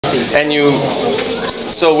and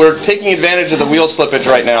so we're taking advantage of the wheel slippage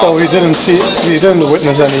right now. So you didn't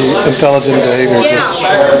witness any intelligent behavior.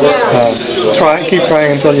 Keep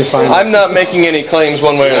trying until you find it. I'm not making any claims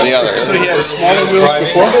one way or the other. So he had smaller wheels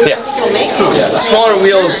before? Yeah. Smaller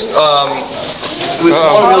wheels. With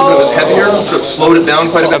smaller wheels, it was heavier, so it slowed it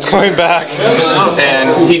down quite a bit. It's going back.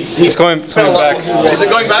 And he's going back. Is it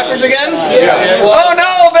going backwards again? Yeah. Oh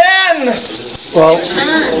no, Ben! Well,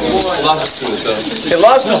 it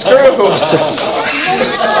lost a screw.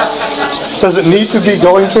 Does it need to be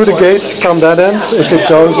going through the gate from that end? If it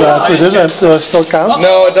goes through this end, does it still count?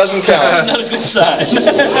 No, it doesn't count. Not a good sign.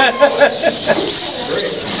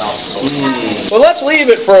 Well, let's leave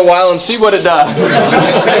it for a while and see what it does.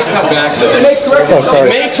 It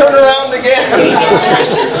may turn around again.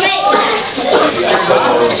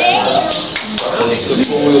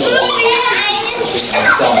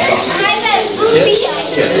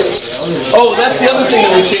 Oh, that's the other thing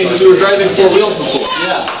that we changed. We were driving four wheels before.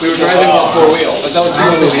 Yeah. We were driving all four wheels. So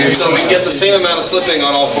we can get the same amount of slipping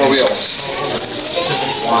on all four wheels.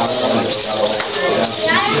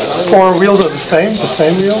 Four wheels are the same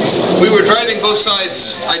wheel? We were driving both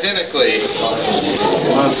sides identically.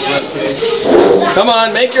 Come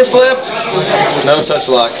on, make your flip. No such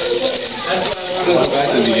luck.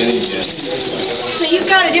 So you've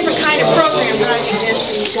got a different kind of program driving this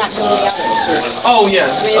than you've got doing the others. Oh,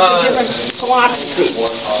 yes. I mean, it's a different philosophy.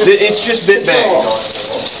 It's just bit bang.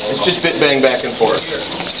 It's just bit bang back and forth.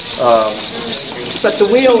 But the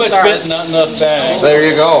wheels Too much are... bit, not enough bang. There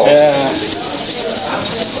you go. Yeah.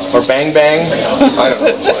 Or bang bang. I don't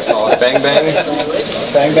know what I call it. Bang bang.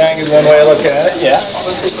 Bang bang is one way to look at it, yeah.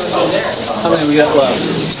 How many we got left?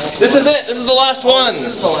 This is it. This is the last one.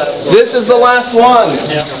 This is the last one.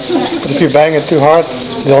 Yeah. But if you bang it too hard,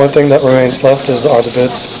 the only thing that remains left are the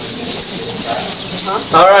bits.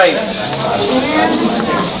 All right.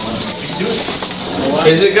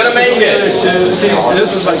 Is it gonna make it?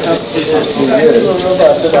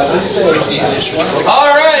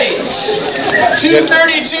 All right.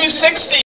 232.60.